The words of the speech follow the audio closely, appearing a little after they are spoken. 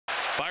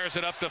Fires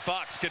it up to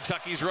Fox.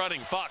 Kentucky's running.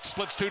 Fox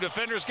splits two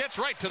defenders, gets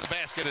right to the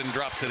basket and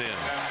drops it in.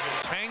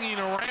 Hanging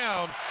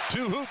around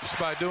two hoops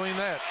by doing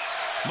that.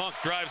 Monk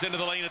drives into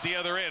the lane at the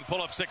other end.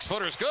 Pull up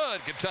 6-footers. Good.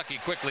 Kentucky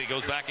quickly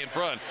goes back in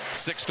front.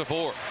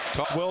 6-4.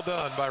 Well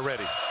done by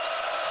Reddy.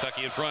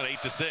 Kentucky in front,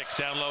 8-6.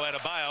 Down low,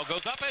 Adebayo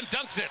goes up and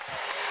dunks it.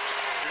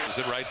 Moves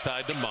it right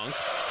side to Monk.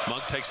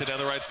 Monk takes it down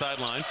the right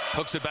sideline.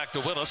 Hooks it back to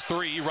Willis.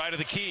 3, right of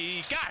the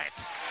key. Got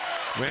it.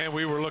 Man,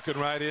 we were looking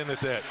right in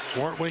at that,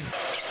 weren't we?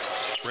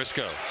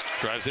 Briscoe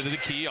drives into the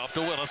key, off to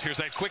Willis. Here's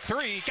that quick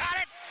 3. Got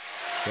it.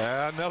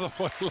 Yeah, another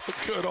one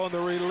looked good on the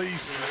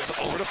release. So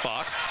over to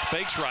Fox.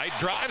 Fakes right,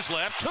 drives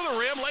left, to the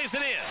rim, lays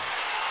it in.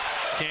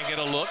 Can't get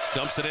a look,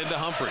 dumps it into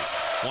Humphries.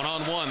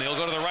 One-on-one, they'll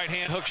go to the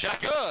right-hand hook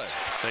shot. Good.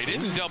 They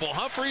didn't double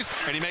Humphries,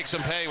 and he makes him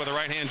pay with a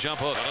right-hand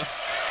jump hook.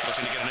 Willis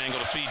looking to get an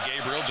angle to feed.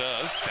 Gabriel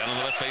does. Down on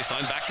the left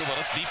baseline, back to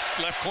Willis. Deep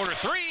left corner.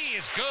 3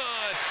 is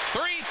good.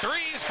 3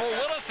 threes for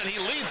Willis, and he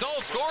leads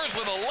all scorers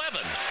with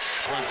 11.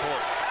 Front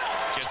court.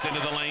 Gets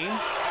into the lane,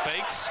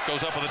 fakes,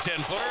 goes up with a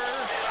 10-footer,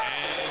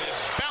 and it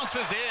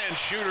bounces in.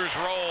 Shooter's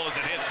roll as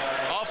it hit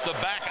off the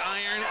back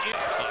iron. It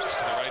Fox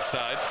to the right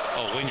side.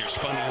 Oh, Winier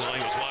spun into the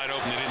lane, was wide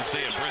open. They didn't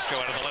see him. Briscoe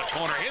out of the left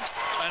corner hits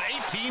an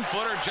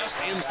 18-footer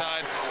just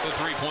inside the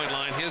three-point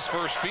line. His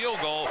first field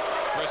goal.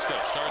 Briscoe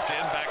starts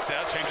in, backs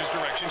out, changes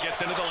direction,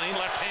 gets into the lane,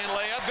 left-hand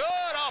layup.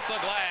 Good off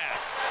the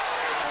glass.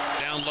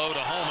 Down low to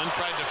Holman,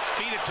 tried to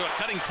feed it to a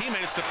cutting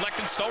teammate. It's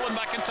deflected, stolen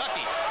by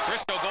Kentucky.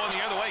 Briscoe going the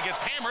other way,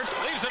 gets hammered,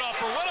 leaves it off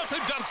for Willis, who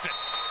dunks it.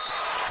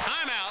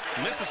 Timeout,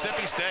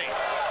 Mississippi State.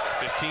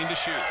 15 to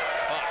shoot.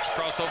 Fox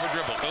crossover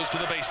dribble, goes to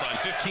the baseline,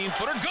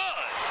 15-footer,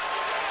 good.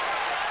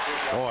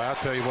 Oh, I'll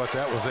tell you what,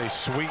 that was a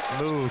sweet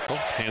move.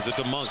 Hands it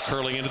to Monk,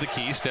 curling into the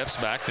key, steps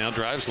back, now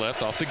drives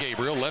left, off to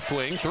Gabriel, left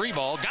wing,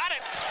 3-ball, got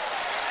it.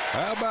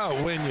 How about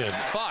Winier?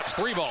 Fox,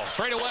 3-ball,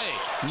 straight away,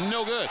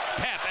 no good.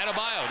 Tap,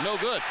 Adebayo, no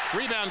good.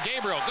 Rebound,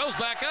 Gabriel, goes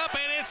back up,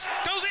 and it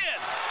goes in.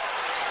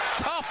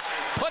 Tough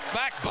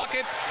put-back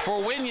bucket for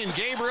Winier.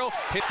 Gabriel,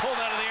 hit pulled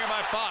out of the air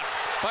by Fox.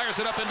 Fires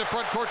it up into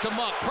front court to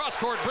Monk.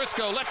 Cross-court,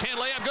 Briscoe, left-hand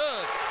layup,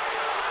 good.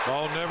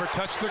 Ball never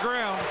touched the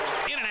ground.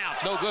 In and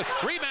out, no good.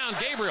 Rebound,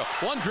 Gabriel,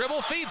 one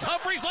dribble, feeds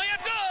Humphries,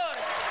 layup, good.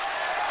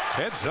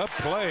 Heads-up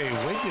play,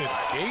 Winier,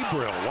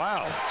 Gabriel,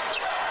 wow.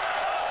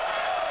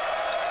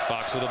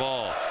 Fox with the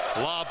ball.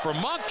 Lob for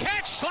Monk,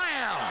 catch,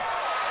 slam!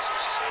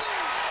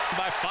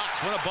 By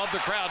Fox, went above the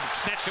crowd,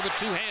 snatched it with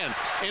 2 hands,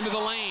 into the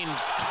lane,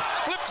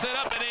 flips it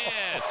up and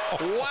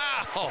in.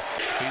 Wow!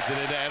 Feeds it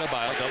into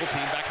Adebayo, double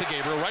team, back to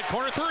Gabriel, right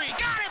corner 3,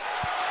 got it!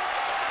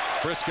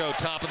 Briscoe,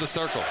 top of the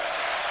circle,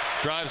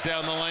 drives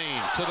down the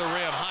lane, to the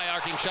rim, high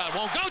arcing shot,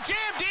 won't go,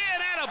 jammed in,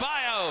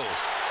 Adebayo!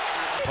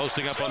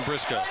 Posting up on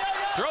Briscoe,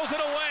 throws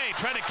it away,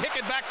 trying to kick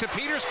it back to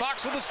Peters,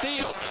 Fox with the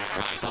steal.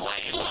 Drives the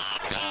lane,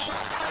 locked up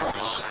for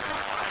Monk.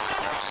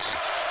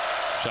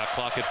 Shot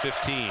clock at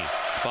 15.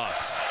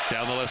 Fox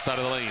down the left side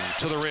of the lane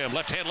to the rim.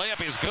 Left-hand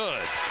layup is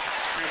good.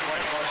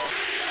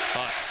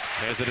 Fox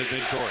has it at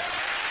midcourt.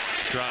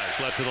 Drives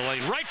left to the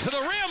lane, right to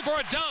the rim for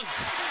a dunk.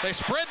 They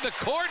spread the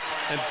court,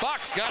 and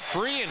Fox got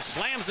free and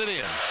slams it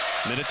in.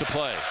 Minute to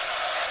play.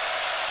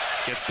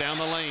 Gets down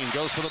the lane,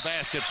 goes for the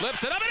basket,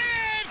 flips it up and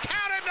in.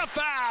 Counted the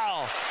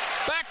foul.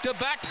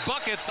 Back-to-back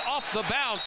buckets off the bounce